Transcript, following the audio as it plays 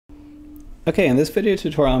Okay, in this video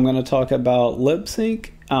tutorial, I'm going to talk about lip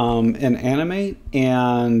sync and animate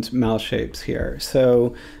and mouse shapes here.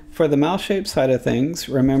 So for the mouse shape side of things,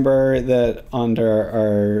 remember that under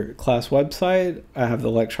our class website, I have the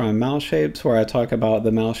lecture on mouse shapes where I talk about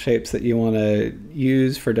the mouse shapes that you want to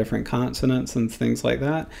use for different consonants and things like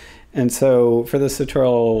that. And so for this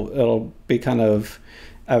tutorial, it'll be kind of,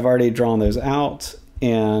 I've already drawn those out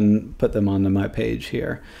and put them onto my page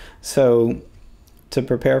here. So to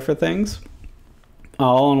prepare for things,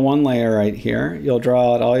 all in one layer right here, you'll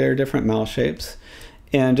draw out all your different mouse shapes.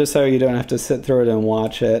 And just so you don't have to sit through it and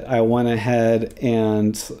watch it, I went ahead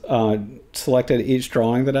and selected each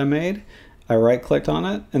drawing that I made. I right-clicked on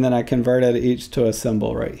it, and then I converted each to a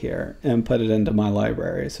symbol right here and put it into my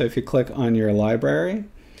library. So if you click on your library,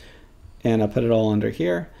 and I put it all under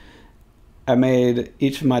here, I made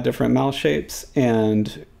each of my different mouse shapes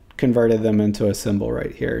and converted them into a symbol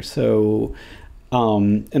right here. So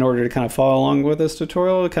in order to kind of follow along with this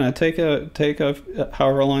tutorial, kind of take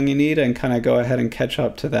however long you need and kind of go ahead and catch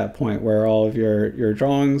up to that point where all of your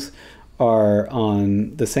drawings are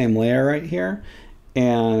on the same layer right here,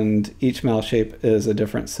 and each mouse shape is a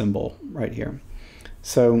different symbol right here.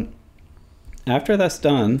 So after that's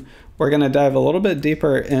done, we're going to dive a little bit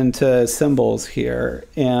deeper into symbols here,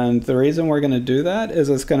 and the reason we're going to do that is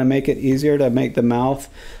it's going to make it easier to make the mouth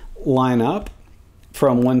line up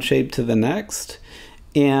from one shape to the next.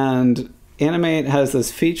 And Animate has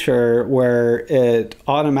this feature where it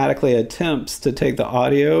automatically attempts to take the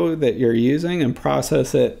audio that you're using and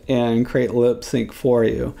process it and create lip sync for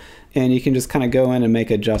you. And you can just kind of go in and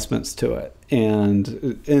make adjustments to it.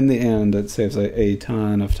 And in the end, it saves a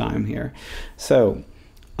ton of time here. So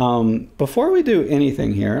before we do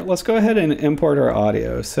anything here, let's go ahead and import our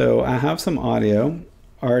audio. So I have some audio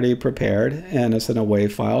already prepared and it's in a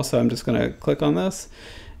WAV file. So I'm just going to click on this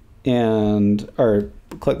or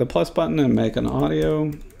click the plus button and make an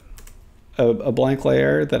audio, a blank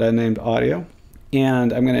layer that I named audio.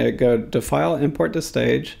 And I'm going to go to File, Import to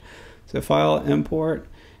Stage. So File, Import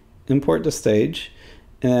to Stage.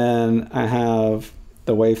 And I have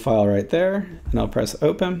the WAV file right there, and I'll press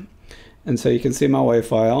Open. And so you can see my WAV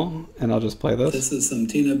file, and I'll just play this. This is some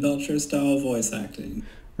Tina Belcher style voice acting.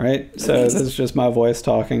 Right, so this is just my voice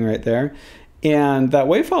talking right there. And that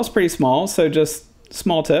WAV file is pretty small, so just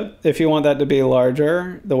small tip, if you want that to be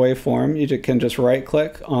larger, the waveform, you can just right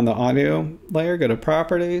click on the audio layer, go to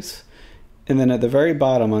Properties, and then at the very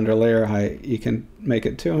bottom under Layer Height, you can make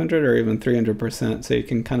it 200 or even 300% so you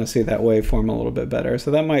can kind of see that waveform a little bit better.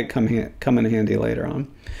 So that might come in handy later on.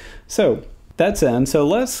 So that's in, so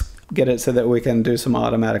let's get it so that we can do some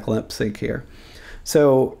automatic lip sync here.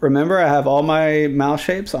 So remember, I have all my mouse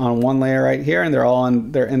shapes on one layer right here, and they're all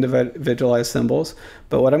on their individualized symbols.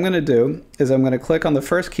 But what I'm going to do is I'm going to click on the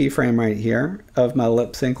first keyframe right here of my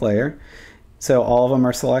lip sync layer. So all of them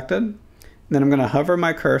are selected. Then I'm going to hover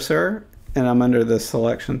my cursor, and I'm under the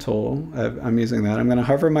selection tool. I'm using that. I'm going to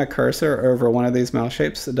hover my cursor over one of these mouse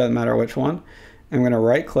shapes. It doesn't matter which one. I'm going to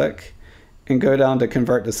right click and go down to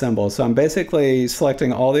convert to symbols. So I'm basically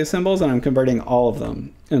selecting all these symbols and I'm converting all of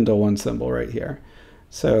them into one symbol right here.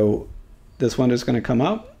 So this window is going to come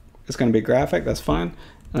up. It's going to be graphic. That's fine.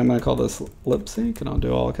 And I'm going to call this lip sync, and I'll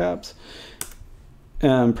do all caps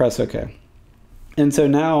and press OK. And so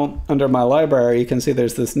now under my library, you can see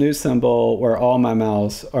there's this new symbol where all my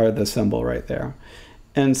mouths are the symbol right there.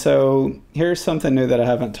 And so here's something new that I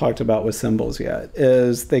haven't talked about with symbols yet,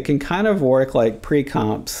 is they can kind of work like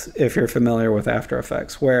pre-comps if you're familiar with After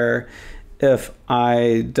Effects, where if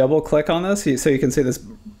I double click on this, so you can see this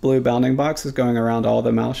blue bounding box is going around all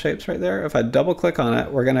the mouse shapes right there. If I double click on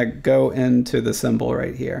it, we're going to go into the symbol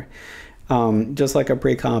right here, just like a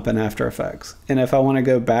pre-comp in After Effects. And if I want to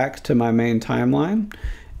go back to my main timeline,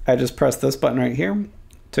 I just press this button right here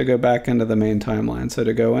to go back into the main timeline. So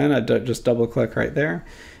to go in, I just double click right there.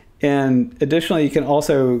 And additionally, you can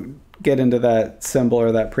also get into that symbol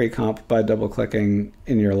or that pre-comp by double clicking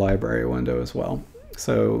in your library window as well.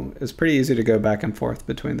 So it's pretty easy to go back and forth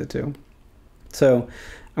between the two. So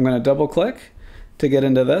I'm going to double click to get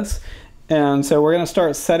into this. And so we're going to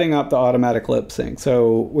start setting up the automatic lip sync.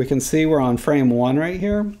 So we can see we're on frame 1 right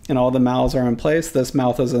here, and all the mouths are in place. This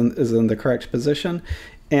mouth is in the correct position.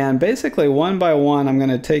 And basically one by one, I'm going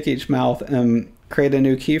to take each mouth and create a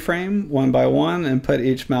new keyframe one by one and put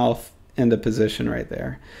each mouth into position right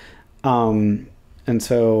there. And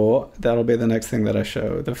so that'll be the next thing that I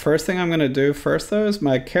show. The first thing I'm going to do first, though, is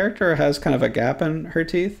my character has kind of a gap in her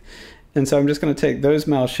teeth. And so I'm just going to take those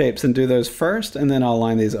mouth shapes and do those first, and then I'll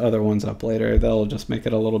line these other ones up later. That'll just make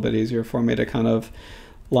it a little bit easier for me to kind of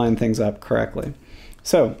line things up correctly.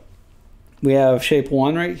 So we have shape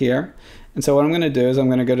 1 right here. And so what I'm going to do is I'm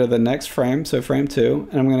going to go to the next frame, so frame 2,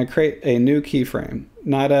 and I'm going to create a new keyframe.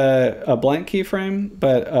 Not a blank keyframe,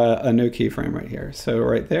 but a new keyframe right here. So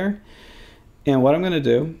right there. And what I'm going to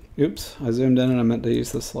do, oops, I zoomed in and I meant to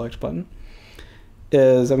use the select button,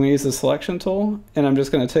 is I'm going to use the selection tool, and I'm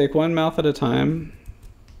just going to take one mouth at a time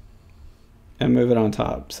and move it on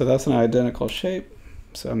top. So that's an identical shape.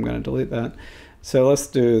 So I'm going to delete that. So let's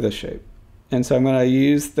do the shape. And so I'm going to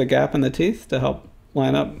use the gap in the teeth to help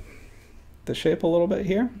line up the shape a little bit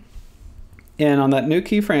here. And on that new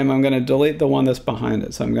keyframe, I'm going to delete the one that's behind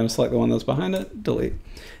it. So I'm going to select the one that's behind it, delete.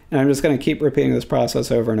 And I'm just going to keep repeating this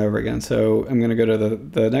process over and over again. So I'm going to go to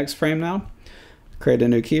the next frame now, create a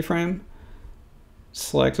new keyframe,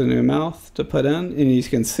 select a new mouth to put in, and you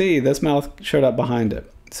can see this mouth showed up behind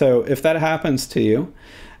it. So if that happens to you,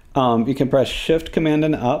 you can press Shift Command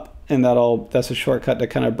and up, and that's a shortcut to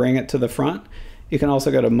kind of bring it to the front. You can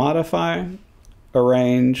also go to Modify,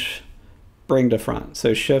 Arrange, Bring to Front.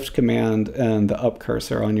 So Shift Command and the up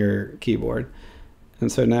cursor on your keyboard.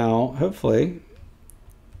 And so now, hopefully,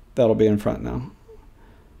 that'll be in front now.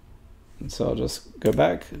 And so I'll just go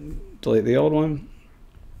back, delete the old one,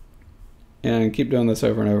 and keep doing this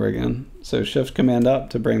over and over again. So Shift Command up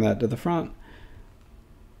to bring that to the front.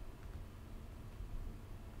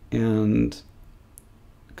 And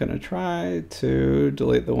I'm gonna try to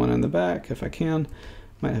delete the one in the back if I can.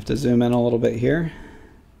 Might have to zoom in a little bit here.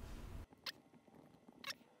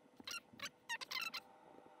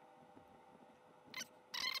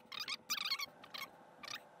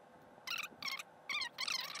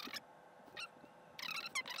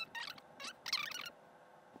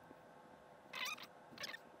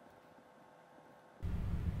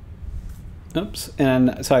 Oops,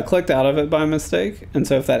 and so I clicked out of it by mistake, and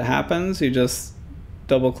so if that happens, you just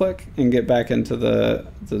double click and get back into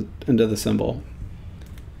the symbol.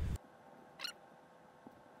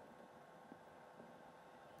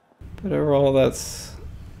 But overall, that's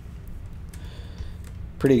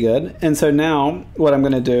pretty good. And so now what I'm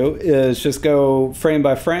going to do is just go frame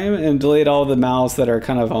by frame and delete all the mouths that are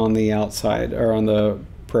kind of on the outside or on the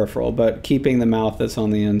peripheral, but keeping the mouth that's on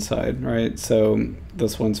the inside, right? So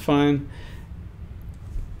this one's fine.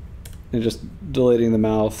 And just deleting the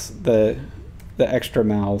mouths, the extra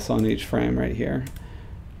mouths on each frame right here.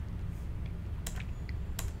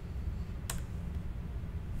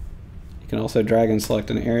 You can also drag and select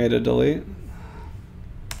an area to delete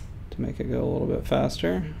to make it go a little bit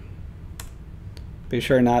faster. Be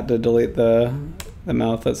sure not to delete the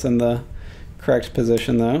mouth that's in the correct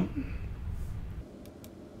position though.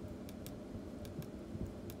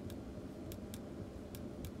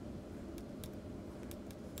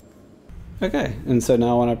 Okay, and so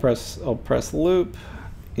now when I'll press loop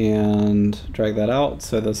and drag that out.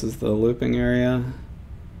 So this is the looping area.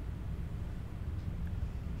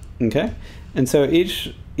 Okay, and so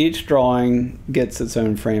each drawing gets its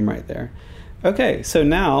own frame right there. Okay, so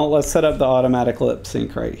now let's set up the automatic lip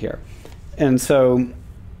sync right here. And so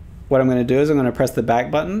what I'm going to do is I'm going to press the back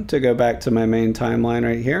button to go back to my main timeline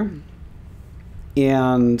right here.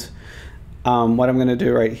 And what I'm going to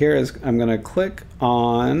do right here is I'm going to click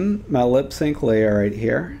on my lip sync layer right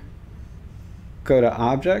here, go to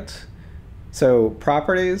Object, so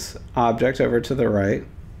Properties, Object over to the right,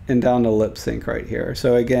 and down to Lip Sync right here.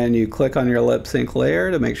 So again, you click on your lip sync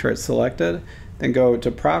layer to make sure it's selected, then go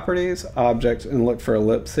to Properties, Object, and look for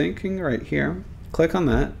lip syncing right here. Click on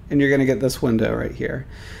that, and you're going to get this window right here.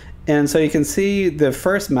 And so you can see the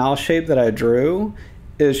first mouse shape that I drew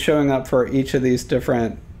is showing up for each of these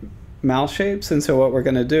different mouse shapes. And so what we're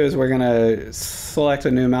going to do is we're going to select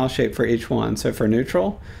a new mouse shape for each one. So for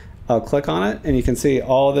neutral, I'll click on it, and you can see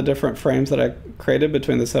all the different frames that I created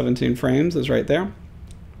between the 17 frames is right there.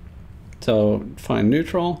 So find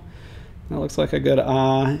neutral. That looks like a good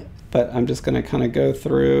eye, but I'm just going to kind of go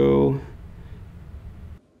through.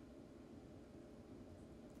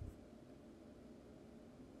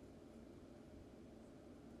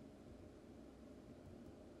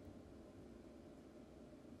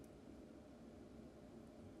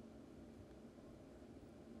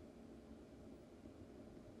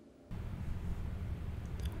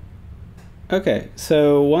 Okay,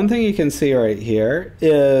 so one thing you can see right here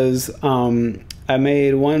is I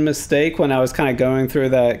made one mistake when I was kind of going through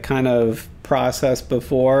that kind of process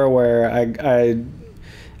before, where I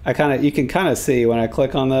kind of, you can kind of see when I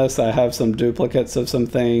click on this, I have some duplicates of some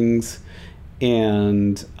things,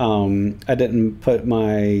 and I didn't put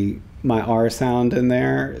my R sound in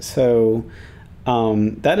there. So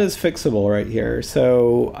that is fixable right here.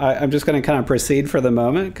 So I'm just going to kind of proceed for the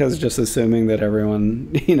moment, because just assuming that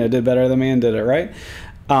everyone did better than me and did it right.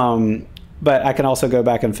 but I can also go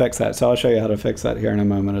back and fix that. So I'll show you how to fix that here in a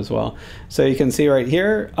moment as well. So you can see right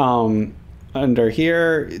here, under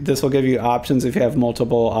here, this will give you options. If you have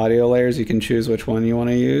multiple audio layers, you can choose which one you want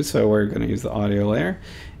to use. So we're going to use the audio layer.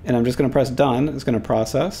 And I'm just going to press done. It's going to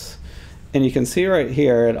process. And you can see right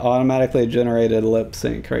here, it automatically generated lip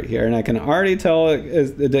sync right here. And I can already tell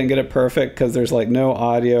it didn't get it perfect because there's like no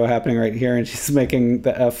audio happening right here. And she's making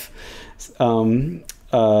the F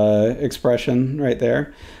expression right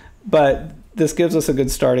there. But this gives us a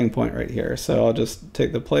good starting point right here. So I'll just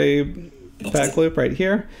take the play back loop right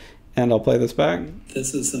here. And I'll play this back.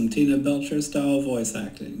 This is some Tina Belcher style voice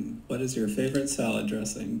acting. What is your favorite salad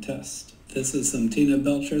dressing? Test. This is some Tina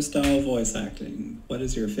Belcher style voice acting. What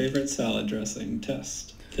is your favorite salad dressing?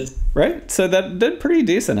 Test. Right? So that did pretty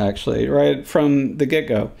decent actually, right from the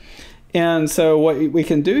get-go. And so what we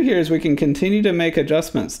can do here is we can continue to make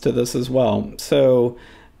adjustments to this as well. So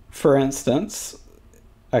for instance,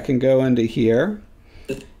 I can go into here.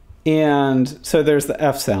 And so there's the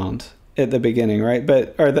F sound at the beginning, right?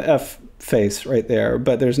 Or the F face right there,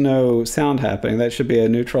 but there's no sound happening. That should be a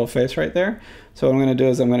neutral face right there. So what I'm going to do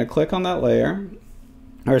is I'm going to click on that layer,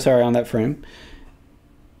 or sorry, on that frame,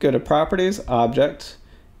 go to Properties, Object,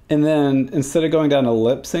 and then instead of going down to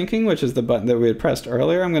Lip Syncing, which is the button that we had pressed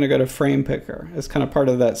earlier, I'm going to go to Frame Picker. It's kind of part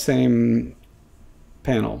of that same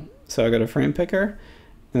panel. So I go to Frame Picker,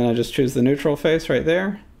 and then I just choose the neutral face right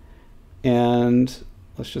there, and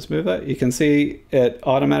let's just move that. You can see it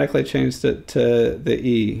automatically changed it to the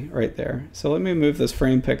E right there. So let me move this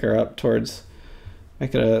frame picker up towards,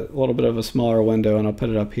 make it a little bit of a smaller window, and I'll put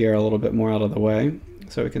it up here a little bit more out of the way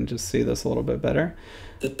so we can just see this a little bit better.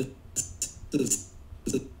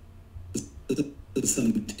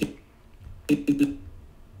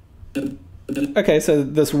 Okay, so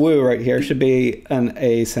this woo right here should be an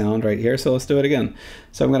A sound right here. So let's do it again.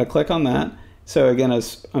 So I'm going to click on that. So again,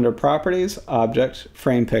 it's under Properties, Object,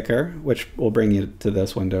 Frame Picker, which will bring you to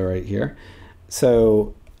this window right here.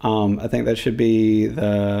 So I think that should be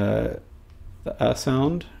the S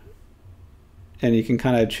sound. And you can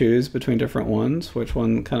kind of choose between different ones, which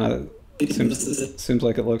one kind of seems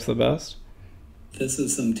like it looks the best. This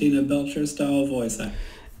is some Tina Belcher style voice acting.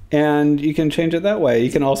 And you can change it that way.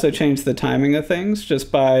 You can also change the timing of things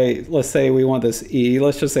just by, let's say we want this E.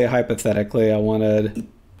 Let's just say hypothetically I wanted,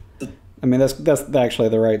 I mean, that's actually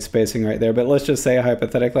the right spacing right there, but let's just say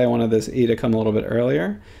hypothetically I wanted this E to come a little bit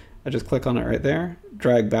earlier. I just click on it right there,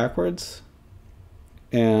 drag backwards,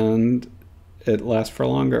 and it lasts for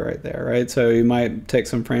longer right there, right? So you might take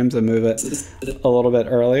some frames and move it a little bit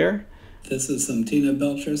earlier. This is some Tina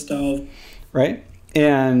Belcher style. Right?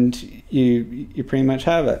 And you pretty much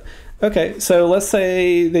have it. Okay, so let's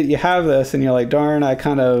say that you have this and you're like, darn, I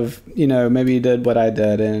kind of, maybe you did what I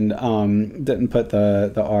did and didn't put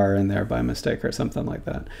the R in there by mistake or something like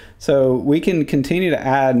that. So we can continue to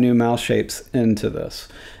add new mouse shapes into this.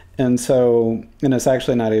 And it's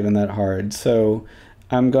actually not even that hard. So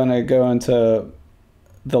I'm going to go into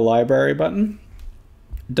the library button,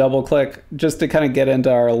 double click just to kind of get into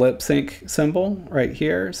our lip sync symbol right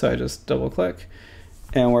here. So I just double click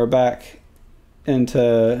and we're back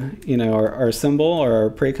into our symbol or our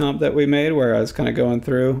pre-comp that we made, where I was kind of going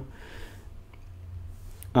through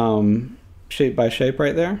shape by shape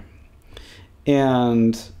right there.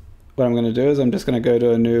 And what I'm going to do is I'm just going to go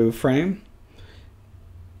to a new frame,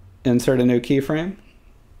 insert a new keyframe,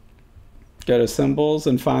 go to symbols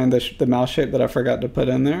and find the mouse shape that I forgot to put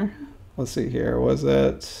in there. Let's see here, was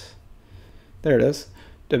it, there it is,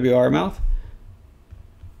 WR mouth.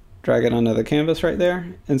 Drag it onto the canvas right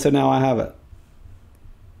there, and so now I have it.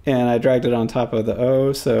 And I dragged it on top of the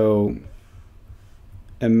O, so,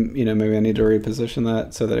 and maybe I need to reposition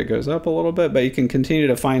that so that it goes up a little bit, but you can continue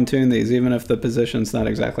to fine tune these even if the position's not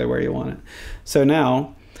exactly where you want it. So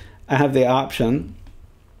now I have the option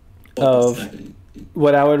of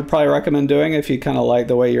what I would probably recommend doing if you kind of like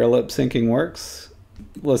the way your lip syncing works.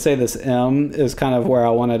 Let's say this M is kind of where I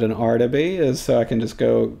wanted an R to be, is so I can just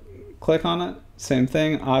go click on it. Same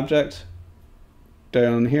thing, Object,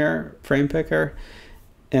 down here, Frame Picker,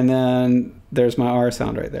 and then there's my R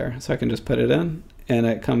sound right there. So I can just put it in and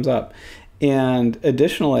it comes up. And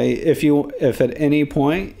additionally, if at any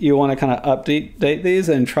point you want to kind of update these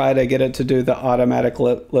and try to get it to do the automatic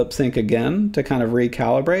lip sync again to kind of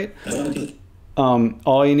recalibrate,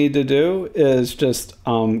 all you need to do is just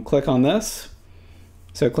click on this.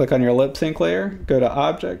 So click on your lip sync layer, go to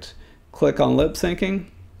Object, click on lip syncing,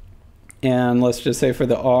 and let's just say for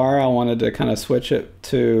the R, I wanted to kind of switch it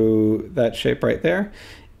to that shape right there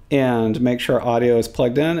and make sure audio is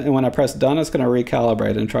plugged in. And when I press done, it's going to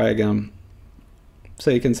recalibrate and try again.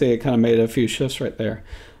 So you can see it kind of made a few shifts right there.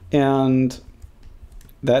 And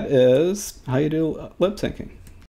that is how you do lip syncing.